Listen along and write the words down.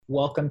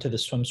Welcome to the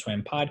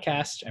SwimSwam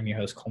podcast. I'm your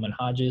host, Coleman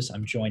Hodges.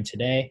 I'm joined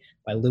today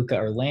by Luca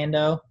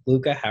Urlando.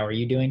 Luca, how are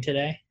you doing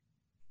today?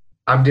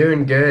 I'm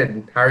doing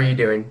good. How are you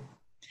doing?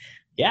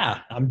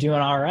 Yeah, I'm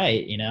doing all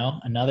right.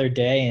 Another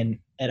day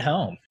at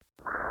home.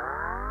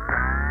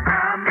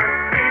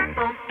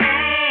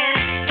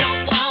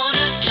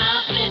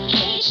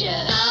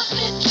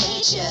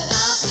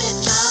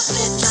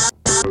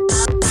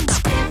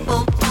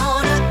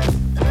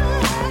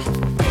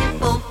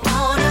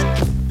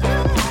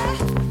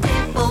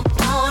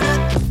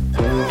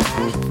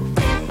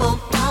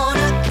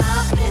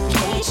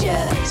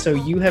 So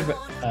you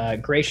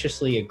have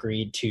graciously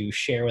agreed to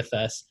share with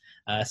us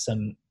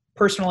some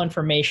personal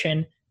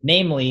information,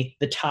 namely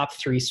the top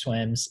 3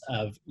 swims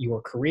of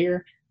your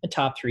career, the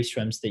top 3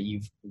 swims that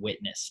you've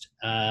witnessed.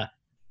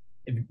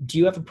 Do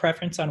you have a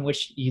preference on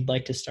which you'd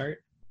like to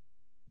start?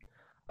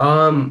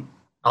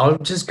 I'll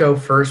just go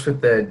first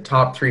with the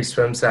top 3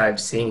 swims that I've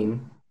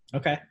seen.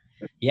 Okay.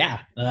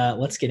 Yeah,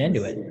 let's get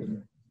into it.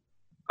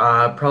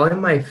 Probably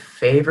my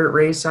favorite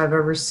race I've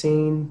ever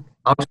seen.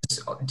 I'll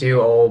just do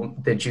all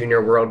the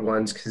junior world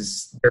ones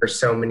because there are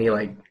so many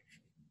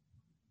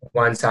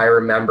ones I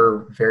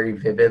remember very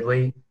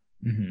vividly.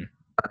 Mm-hmm.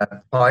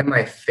 Probably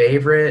my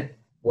favorite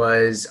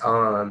was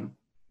the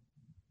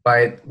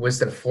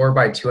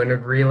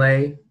 4x200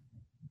 relay.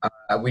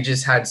 We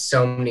just had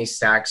so many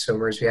stack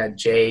swimmers. We had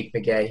Jake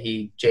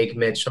McGahee, Jake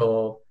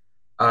Mitchell,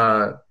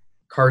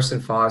 Carson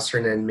Foster,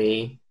 and then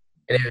me.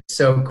 And it was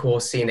so cool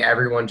seeing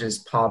everyone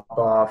just pop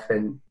off.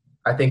 And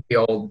I think we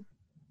all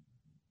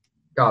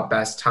got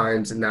best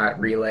times in that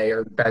relay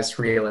or best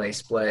relay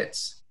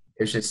splits.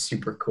 It was just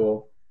super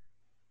cool.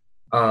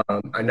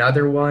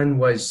 Another one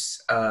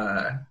was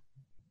the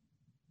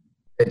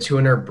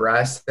 200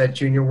 breast at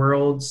Junior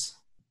Worlds.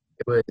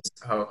 It was,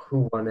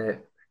 who won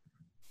it?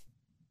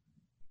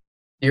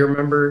 Do you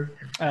remember?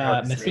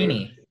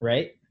 Matheny,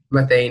 right?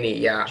 Matheny,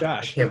 yeah.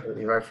 Josh. I can't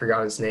believe I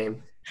forgot his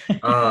name.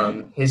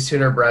 His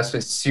 200 breast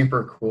was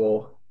super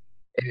cool.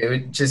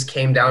 It just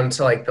came down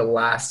to like the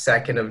last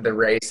second of the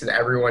race, and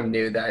everyone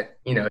knew that,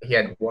 he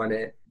had won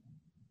it.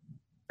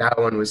 That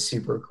one was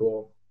super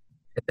cool.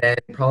 And then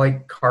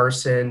probably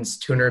Carson's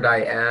 200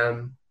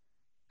 IM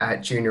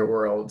at Junior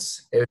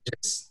Worlds. It was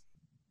just,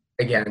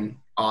 again,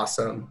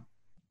 awesome.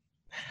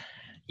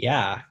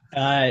 Yeah.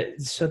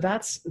 So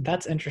that's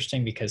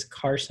interesting because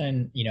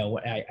Carson,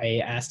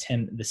 I asked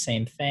him the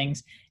same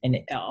things, and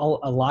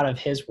a lot of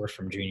his were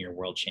from Junior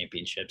World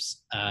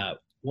Championships.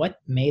 What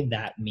made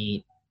that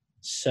meet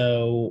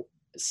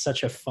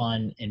such a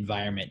fun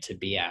environment to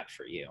be at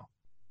for you?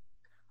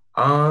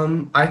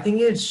 I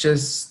think it's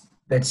just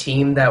the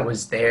team that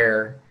was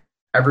there.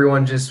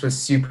 Everyone just was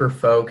super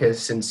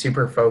focused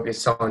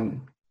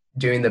on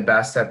doing the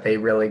best that they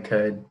really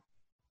could.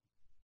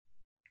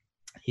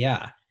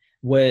 Yeah.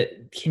 What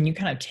can you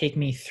kind of take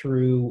me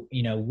through,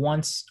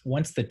 once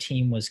the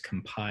team was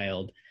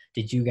compiled,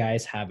 did you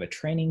guys have a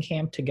training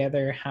camp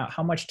together?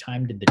 How much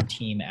time did the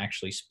team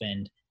actually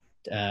spend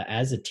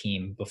as a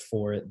team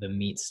before the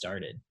meet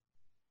started?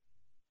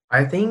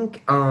 I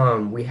think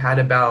we had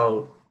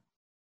about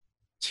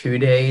 2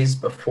 days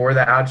before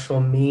the actual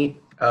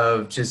meet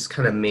of just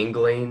kind of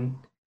mingling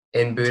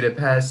in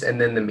Budapest, and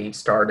then the meet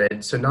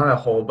started. So not a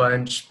whole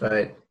bunch,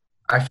 but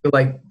I feel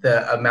like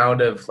the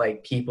amount of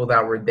people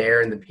that were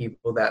there and the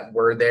people that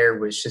were there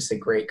was just a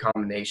great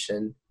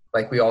combination.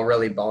 Like we all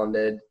really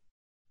bonded.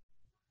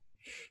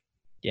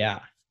 Yeah.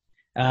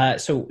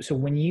 So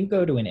when you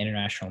go to an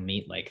international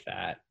meet like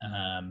that,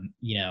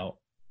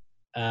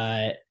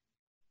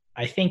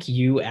 I think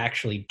you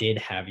actually did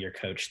have your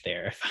coach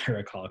there, if I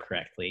recall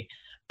correctly.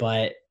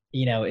 But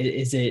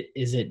is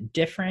it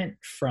different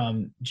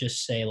from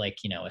just say a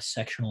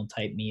sectional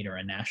type meet or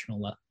a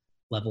national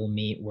level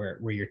meet where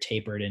you're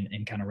tapered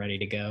and kind of ready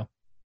to go?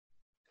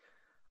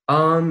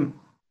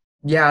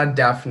 Yeah,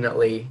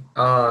 definitely.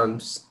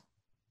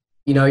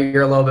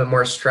 You're a little bit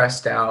more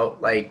stressed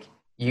out.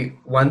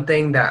 One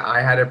thing that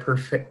I had to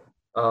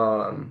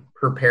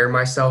prepare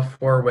myself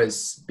for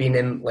was being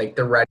in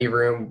the ready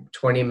room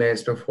 20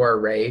 minutes before a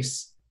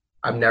race.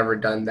 I've never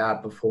done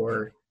that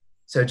before.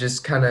 So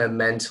just kind of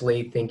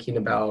mentally thinking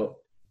about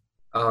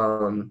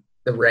the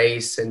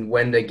race and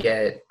when to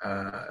get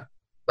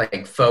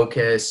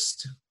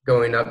focused,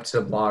 going up to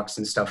the blocks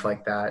and stuff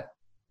like that.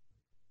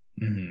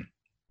 Mm-hmm.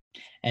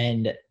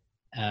 And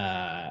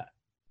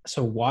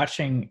so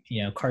watching,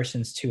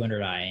 Carson's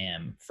 200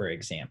 IM, for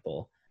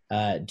example,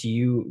 do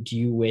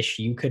you wish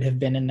you could have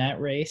been in that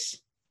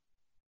race?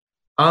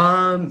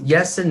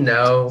 Yes and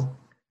no.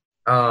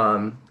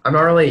 I'm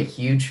not really a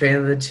huge fan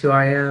of the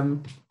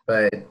 2IM,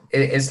 but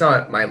it's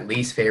not my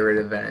least favorite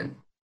event.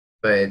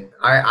 But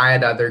I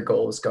had other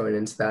goals going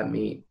into that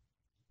meet.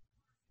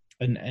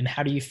 And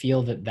how do you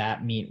feel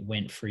that meet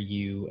went for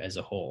you as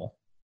a whole?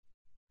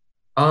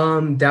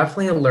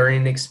 Definitely a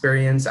learning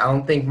experience. I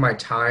don't think my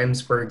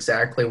times were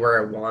exactly where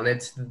I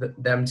wanted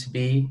them to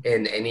be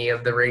in any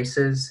of the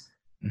races.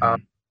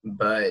 Mm-hmm.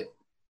 But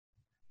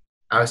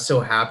I was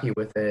so happy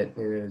with it.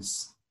 It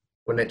was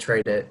when I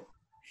trade it.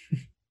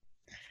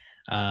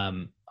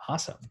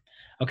 Awesome.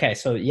 Okay,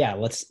 so yeah,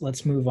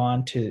 let's move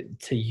on to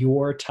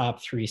your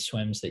top three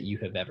swims that you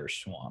have ever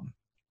swum.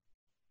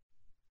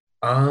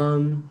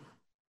 Um,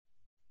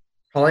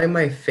 Probably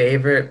my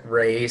favorite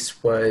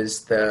race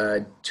was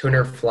the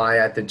 200 fly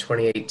at the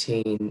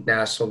 2018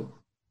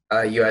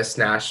 U.S.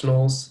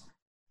 Nationals.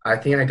 I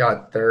think I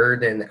got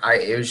third, and I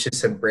it was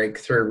just a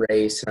breakthrough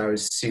race, and I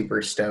was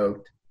super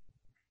stoked.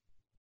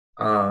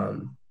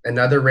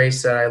 Another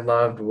race that I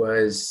loved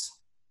was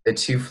the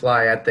two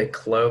fly at the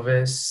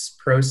Clovis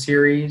Pro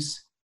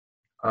Series.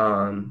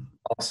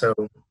 Also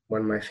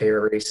one of my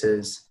favorite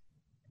races.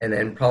 And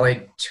then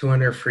probably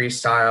 200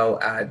 freestyle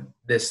at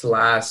this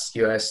last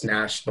US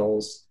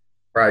Nationals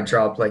where I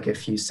dropped like a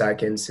few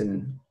seconds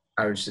and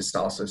I was just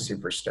also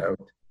super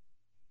stoked.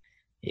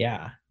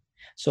 Yeah.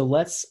 So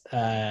let's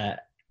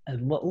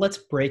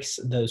break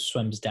those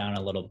swims down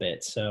a little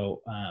bit.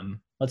 So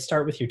let's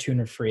start with your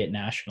 200 free at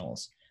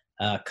nationals.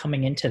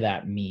 Coming into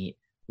that meet,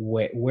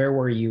 where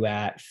were you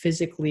at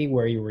physically?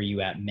 Where were you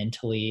at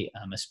mentally?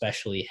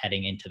 Especially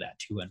heading into that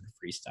 200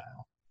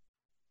 freestyle.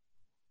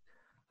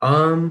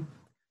 Um,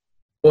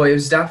 well, it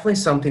was definitely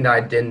something that I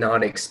did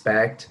not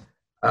expect.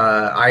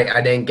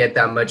 I didn't get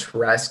that much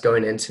rest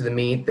going into the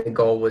meet. The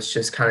goal was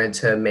just kind of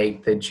to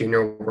make the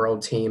junior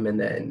world team and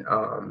then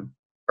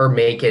or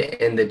make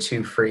it in the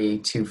two free,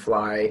 two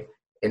fly,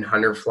 and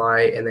 100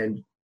 fly, and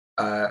then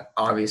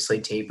obviously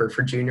taper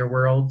for junior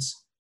worlds.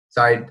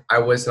 So I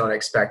was not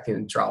expecting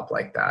to drop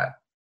like that.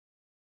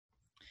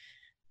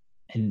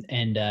 And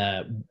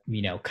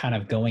kind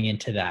of going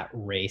into that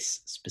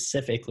race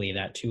specifically,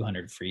 that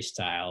 200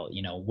 freestyle,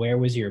 where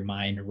was your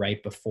mind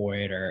right before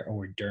it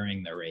or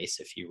during the race,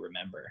 if you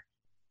remember?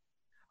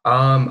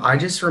 I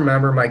just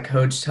remember my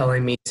coach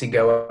telling me to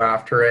go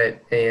after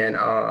it and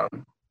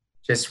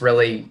just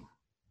really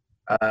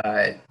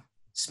uh,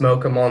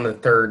 smoke them on the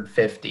third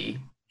 50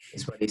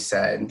 is what he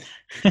said.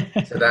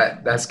 So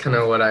that's kind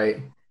of what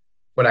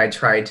I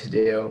tried to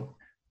do.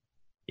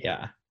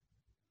 Yeah.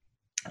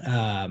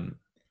 um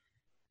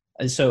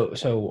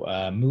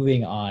so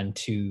moving on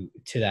to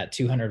that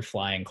 200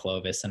 flying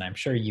Clovis, and I'm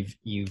sure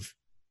you've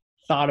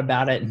thought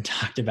about it and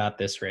talked about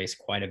this race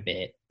quite a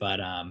bit, but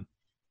I'm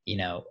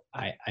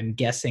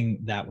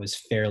guessing that was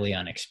fairly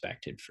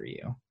unexpected for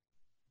you.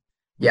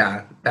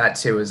 Yeah, that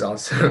too was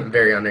also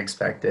very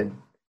unexpected.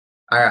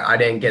 I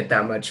didn't get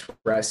that much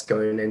rest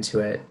going into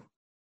it.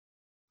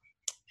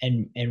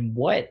 And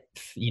what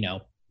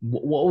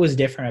what was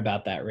different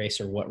about that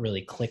race, or what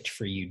really clicked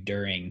for you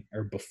during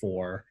or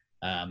before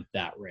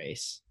that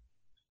race?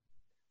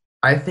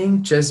 I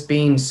think just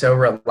being so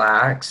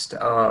relaxed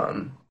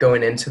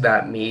going into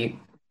that meet,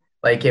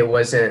 like there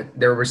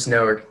was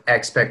no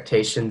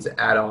expectations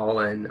at all.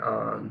 And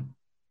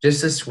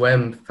just the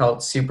swim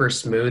felt super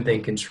smooth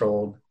and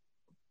controlled.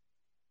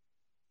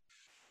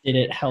 Did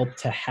it help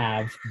to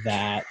have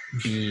that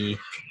be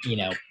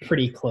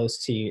pretty close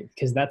to you,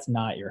 because that's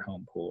not your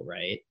home pool,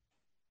 right?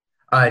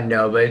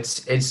 No,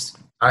 but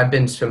I've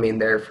been swimming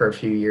there for a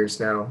few years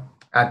now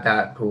at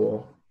that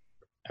pool.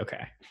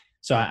 Okay.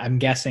 So I'm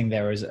guessing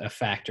there was a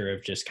factor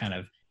of just kind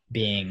of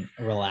being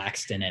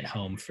relaxed and at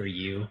home for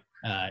you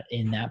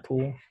in that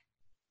pool.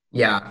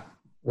 Yeah,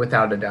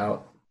 without a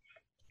doubt.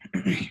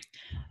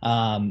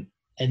 um,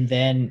 and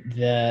then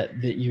the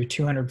your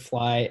 200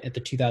 fly at the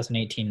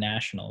 2018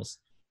 Nationals,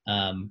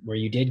 where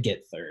you did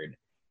get third.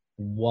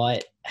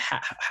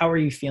 How are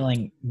you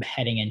feeling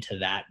heading into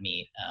that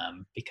meet?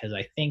 Because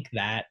I think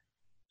that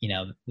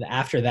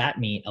after that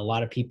meet, a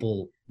lot of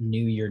people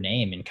knew your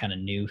name and kind of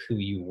knew who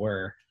you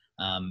were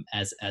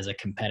as a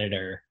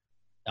competitor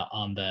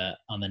on the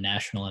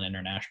national and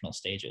international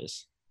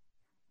stages.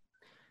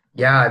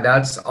 Yeah,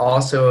 that's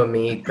also a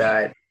meet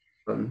that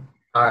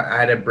I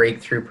had a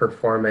breakthrough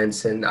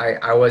performance, and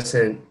I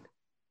wasn't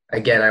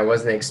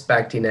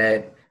expecting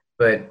it,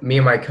 but me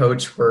and my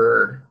coach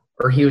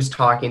or he was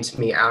talking to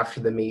me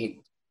after the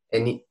meet,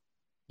 and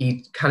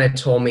he kind of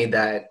told me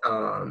that,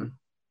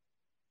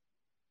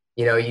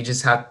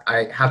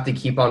 I have to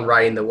keep on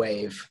riding the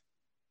wave.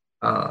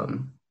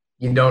 Um,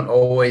 you don't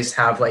always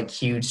have like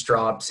huge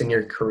drops in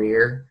your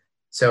career.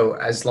 So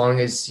as long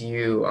as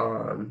you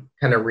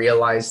kind of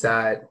realize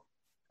that,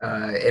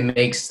 it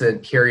makes the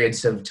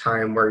periods of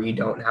time where you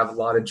don't have a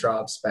lot of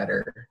drops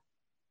better,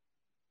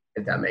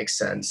 if that makes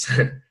sense.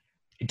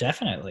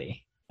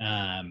 Definitely.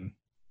 I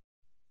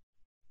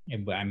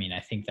mean,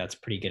 I think that's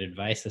pretty good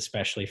advice,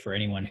 especially for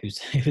anyone who's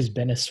who's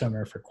been a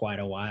swimmer for quite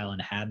a while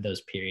and had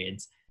those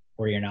periods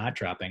where you're not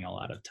dropping a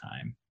lot of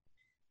time.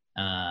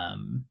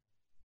 Um,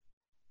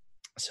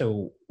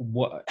 so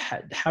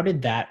how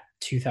did that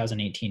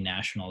 2018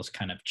 Nationals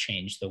kind of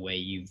change the way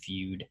you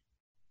viewed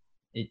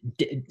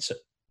it? So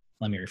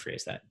let me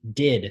rephrase that.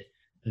 Did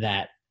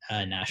that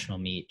national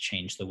meet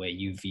change the way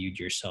you viewed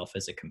yourself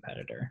as a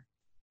competitor?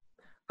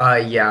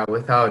 Yeah,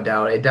 without a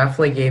doubt. It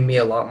definitely gave me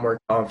a lot more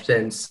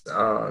confidence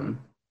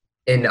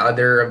in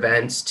other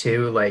events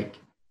too. Like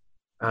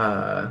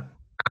uh,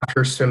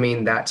 after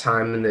swimming that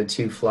time in the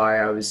two fly,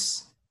 I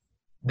was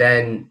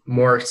then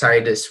more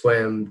excited to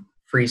swim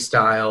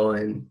freestyle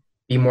and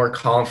be more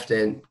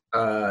confident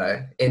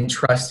in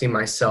trusting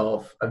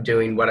myself of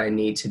doing what I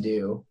need to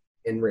do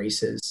in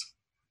races.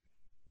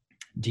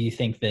 Do you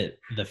think that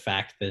the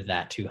fact that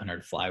that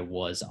 200 fly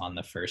was on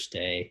the first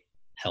day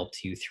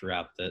helped you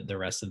throughout the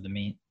rest of the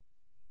meet?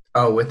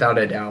 Oh, without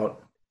a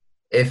doubt.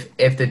 If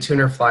the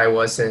tuner fly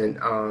wasn't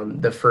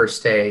the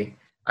first day,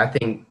 I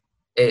think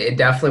it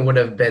definitely would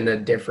have been a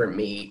different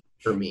meet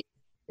for me.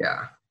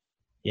 Yeah.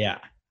 Yeah.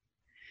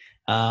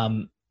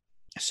 Um,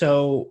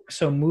 so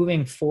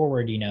moving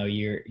forward, you know,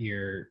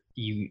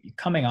 you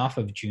coming off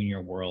of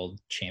Junior World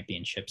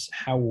Championships.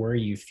 How were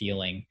you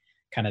feeling,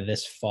 kind of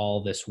this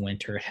fall, this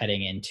winter,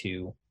 heading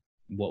into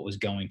what was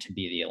going to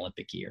be the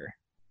Olympic year?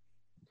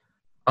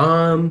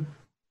 Um,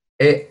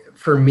 it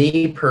for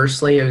me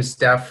personally, it was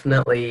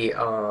definitely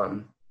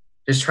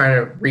just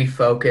trying to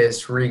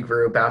refocus,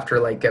 regroup after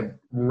like a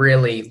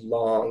really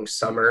long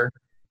summer.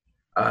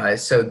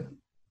 So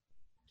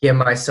give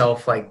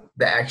myself like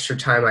the extra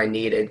time I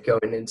needed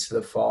going into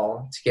the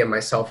fall to give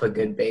myself a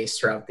good base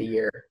throughout the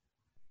year.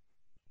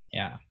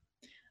 Yeah.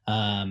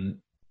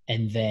 Um,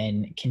 and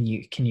then can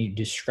you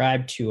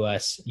describe to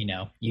us, you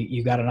know,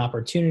 you got an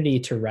opportunity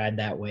to ride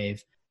that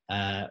wave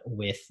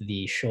with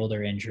the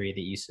shoulder injury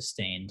that you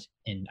sustained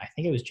in, I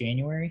think it was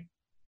January.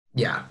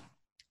 Yeah.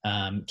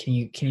 Can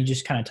you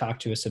just kind of talk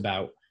to us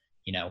about,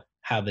 you know,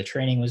 how the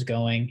training was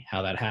going,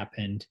 how that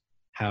happened,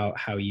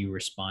 how you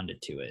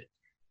responded to it?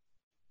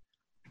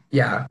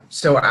 Yeah.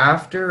 So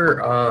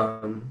after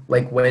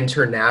like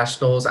winter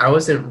nationals, I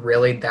wasn't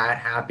really that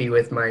happy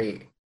with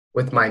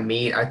my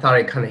meet. I thought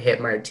I kind of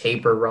hit my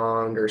taper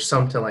wrong or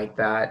something like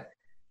that.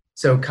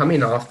 So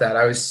coming off that,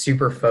 I was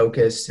super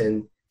focused,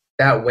 and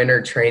that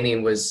winter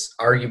training was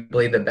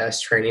arguably the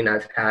best training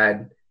I've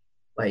had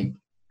like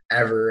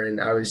ever.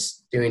 And I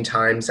was doing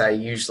times I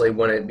usually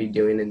wouldn't be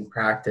doing in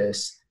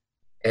practice.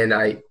 And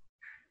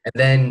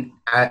then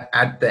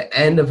at the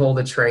end of all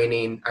the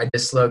training, I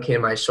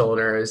dislocated my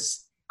shoulder. It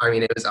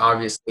was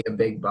obviously a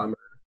big bummer,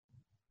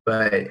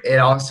 but it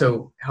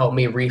also helped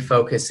me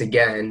refocus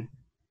again,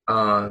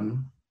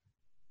 um,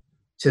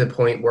 to the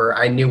point where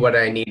I knew what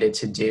I needed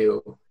to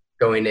do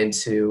going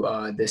into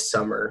this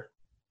summer.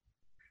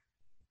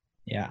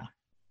 Yeah.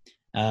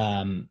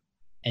 Um,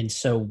 and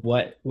so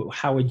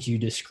how would you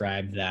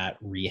describe that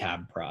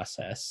rehab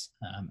process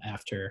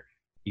after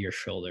your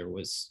shoulder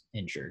was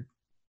injured?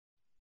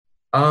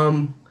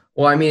 Well,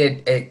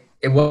 it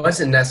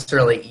wasn't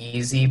necessarily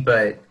easy,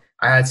 but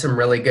I had some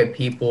really good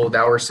people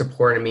that were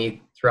supporting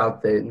me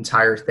throughout the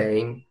entire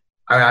thing.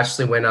 I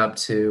actually went up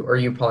to, or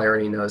you probably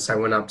already know this, I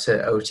went up to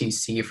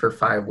OTC for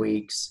 5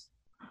 weeks,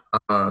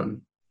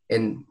 um,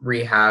 and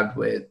rehabbed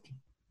with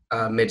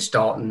Mitch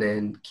Dalton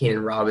and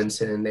Keenan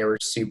Robinson, and they were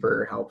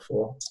super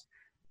helpful.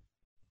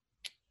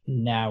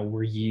 Now,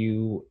 were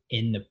you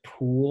in the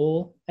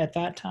pool at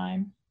that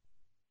time?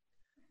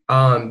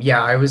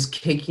 Yeah, I was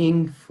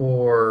kicking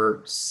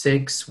for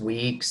 6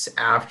 weeks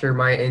after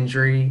my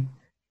injury,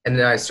 and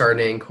then I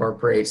started to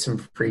incorporate some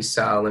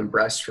freestyle and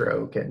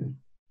breaststroke, and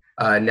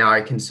now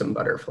I can swim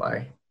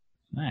butterfly.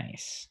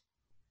 Nice.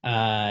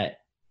 Uh,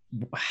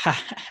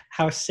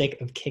 how sick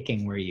of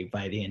kicking were you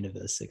by the end of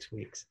those 6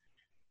 weeks?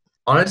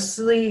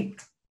 Honestly,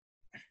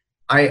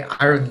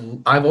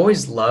 I've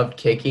always loved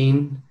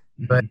kicking,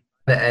 but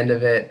Mm-hmm. at the end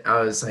of it, I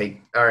was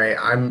like, all right,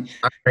 I'm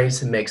ready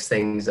to mix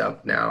things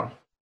up now.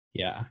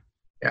 Yeah.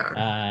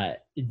 Yeah.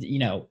 You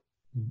know,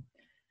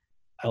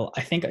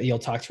 I think you'll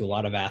talk to a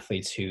lot of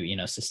athletes who, you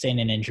know, sustain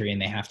an injury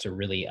and they have to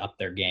really up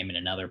their game in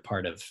another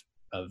part of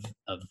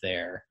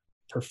their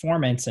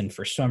performance. And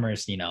for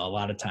swimmers, you know, a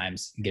lot of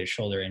times you get a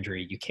shoulder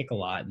injury, you kick a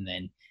lot, and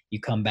then you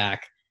come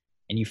back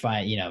and you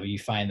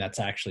find that's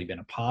actually been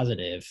a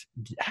positive.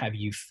 Have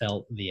you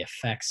felt the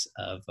effects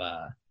of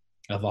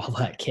all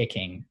that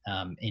kicking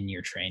in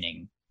your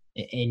training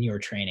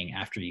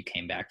after you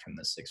came back from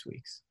the 6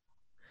 weeks?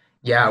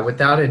 Yeah,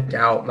 without a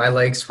doubt, my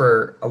legs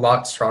were a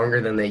lot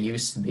stronger than they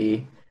used to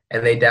be,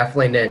 and they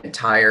definitely didn't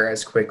tire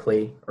as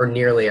quickly or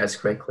nearly as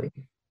quickly.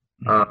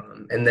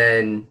 Mhm. And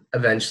then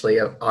eventually,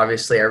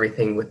 obviously,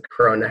 everything with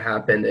Corona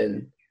happened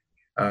and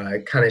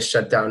kind of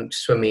shut down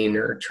swimming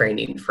or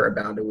training for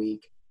about a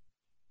week.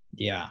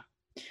 Yeah.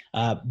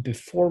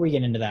 Before we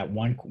get into that,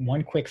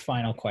 one quick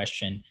final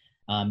question.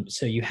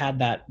 So you had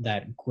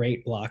that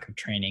great block of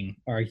training,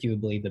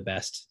 arguably the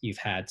best you've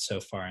had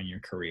so far in your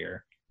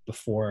career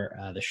before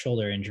the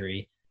shoulder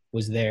injury.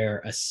 Was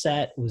there a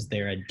set? Was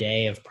there a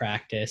day of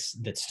practice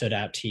that stood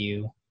out to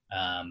you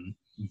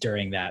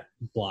during that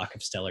block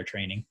of stellar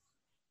training?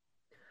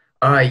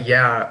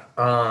 Yeah,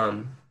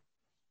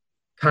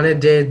 kind of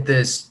did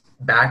this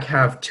back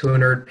half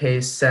 200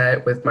 pace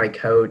set with my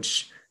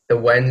coach the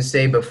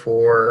Wednesday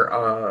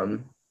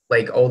before,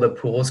 like all the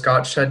pools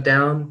got shut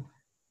down,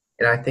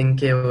 and I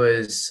think it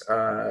was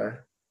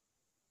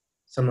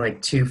some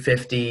like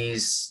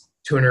 250s,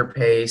 200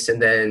 pace,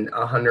 and then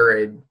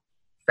 100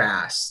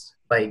 fast,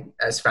 like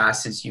as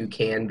fast as you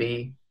can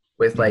be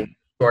with like Mhm.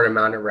 short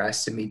amount of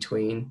rest in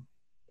between.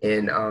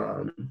 And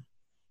I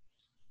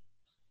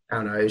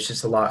don't know, it was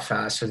just a lot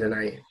faster than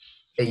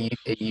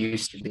it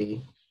used to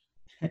be.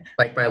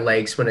 Like my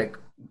legs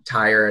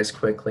tire as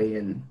quickly.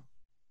 And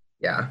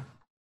yeah.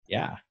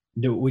 Yeah.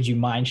 Would you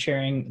mind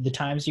sharing the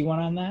times you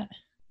went on that?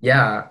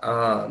 Yeah,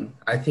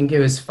 I think it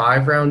was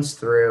 5 rounds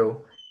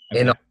through.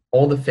 In Okay.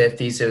 all the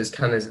 50s, it was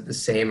kind of the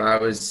same. I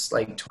was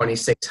like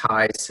 26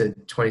 highs to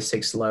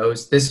 26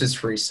 lows. This was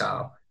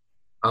freestyle.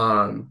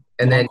 And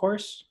Long then,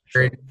 course?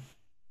 Short?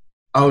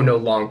 oh no,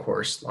 long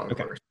course, long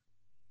Okay. course.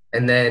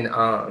 And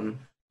then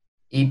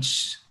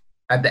each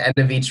at the end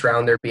of each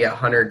round, there'd be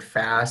 100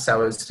 fast. That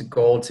was the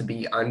goal, to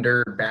be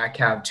under back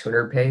half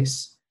tuner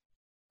pace.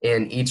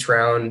 And each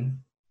round,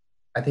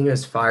 I think it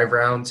was 5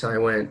 rounds, and I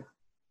went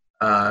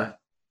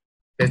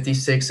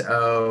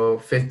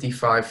 56.0,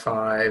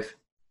 55.5,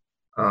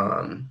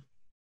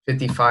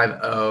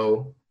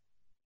 55.0,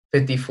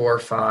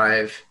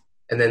 54.5,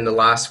 and then the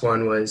last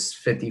one was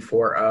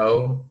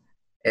 54.0.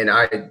 And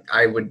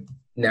I would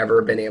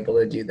never have been able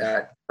to do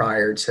that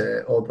prior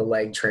to all the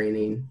leg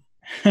training.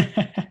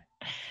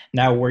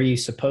 Now, were you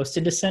supposed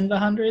to descend the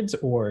hundreds,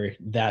 or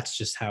that's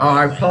just how Oh, it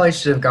I went? probably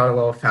should have gone a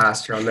little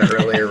faster on the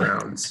earlier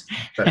rounds,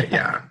 but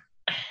yeah,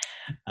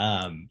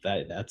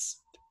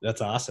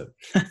 That's awesome.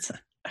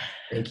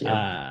 thank you.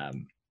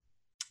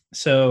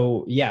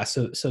 So yeah,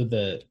 so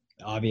the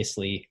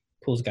obviously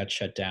pools got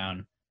shut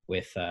down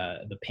with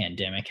the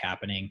pandemic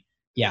happening.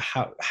 Yeah,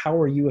 how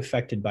are you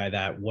affected by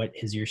that? What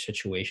has your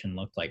situation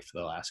looked like for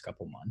the last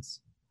couple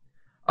months?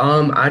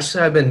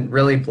 Actually, I've been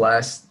really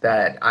blessed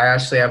that I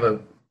actually have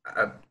a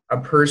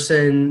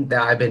person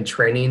that I've been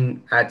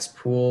training at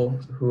pool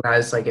who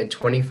has like a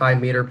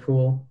 25-meter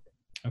pool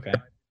Okay.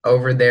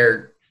 over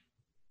there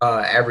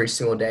every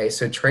single day.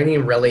 So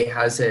training really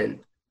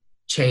hasn't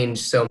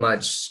changed so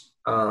much,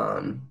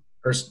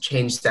 or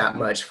changed that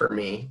much for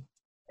me.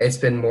 It's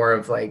been more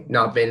of like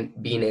not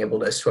being able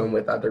to swim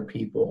with other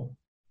people.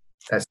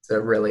 That's the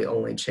really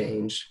only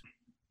change.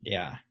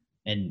 Yeah.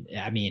 And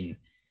uh,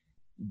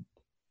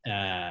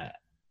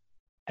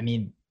 I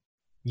mean,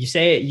 you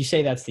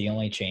say that's the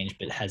only change,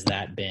 but has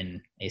that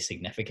been a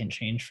significant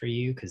change for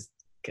you? Because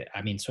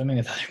I mean, swimming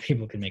with other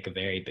people can make a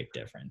very big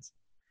difference.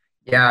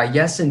 Yeah,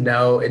 yes and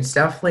no. It's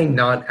definitely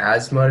not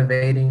as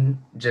motivating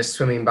just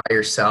swimming by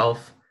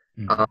yourself,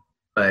 Mhm.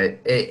 but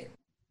it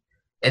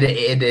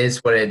is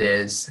what it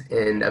is.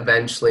 And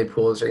eventually,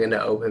 pools are going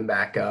to open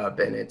back up,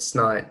 and it's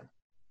not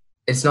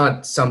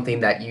something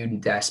that you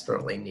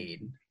desperately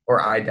need,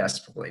 or I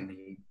desperately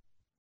need.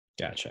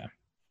 Gotcha.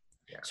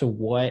 Yeah. So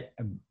what,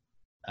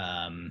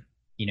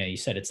 you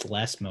said it's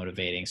less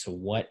motivating. So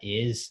what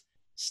is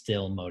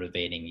still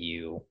motivating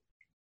you?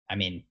 I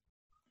mean,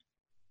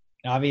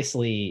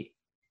 obviously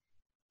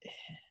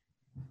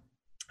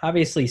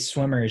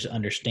swimmers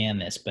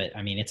understand this, but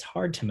I mean, it's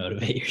hard to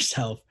motivate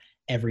yourself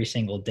every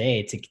single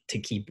day to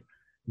keep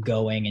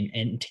going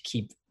and to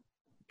keep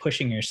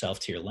pushing yourself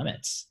to your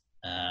limits.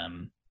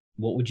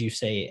 What would you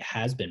say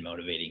has been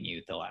motivating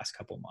you the last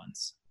couple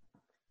months?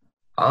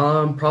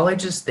 Probably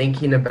just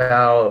thinking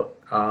about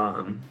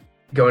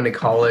going to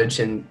college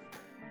and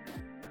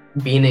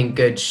being in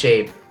good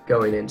shape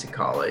going into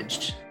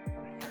college.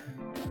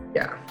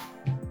 Yeah,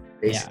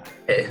 Yeah.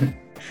 basically.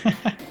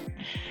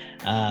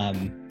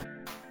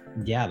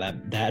 Yeah,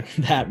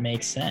 that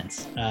makes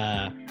sense.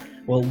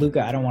 Well,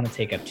 Luca, I don't want to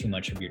take up too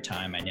much of your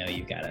time. I know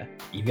you've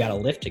got a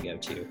lift to go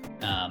to.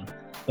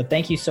 But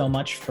thank you so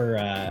much for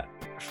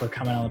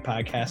coming on the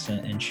podcast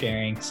and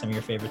sharing some of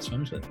your favorite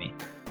swims with me.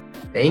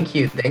 Thank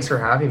you. Thanks for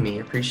having me.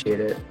 Appreciate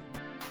it.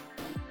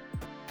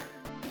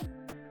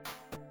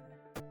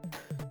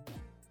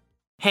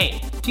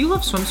 Hey, do you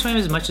love SwimSwam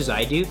as much as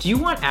I do? Do you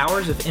want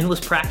hours of endless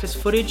practice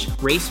footage,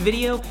 race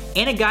video,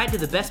 and a guide to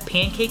the best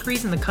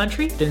pancakeries in the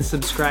country? Then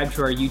subscribe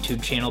to our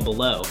YouTube channel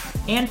below.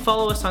 And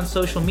follow us on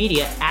social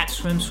media at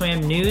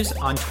SwimSwam News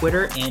on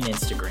Twitter and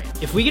Instagram.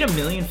 If we get 1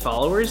 million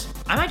followers,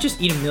 I might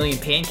just eat 1 million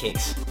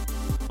pancakes.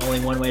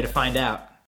 Only one way to find out.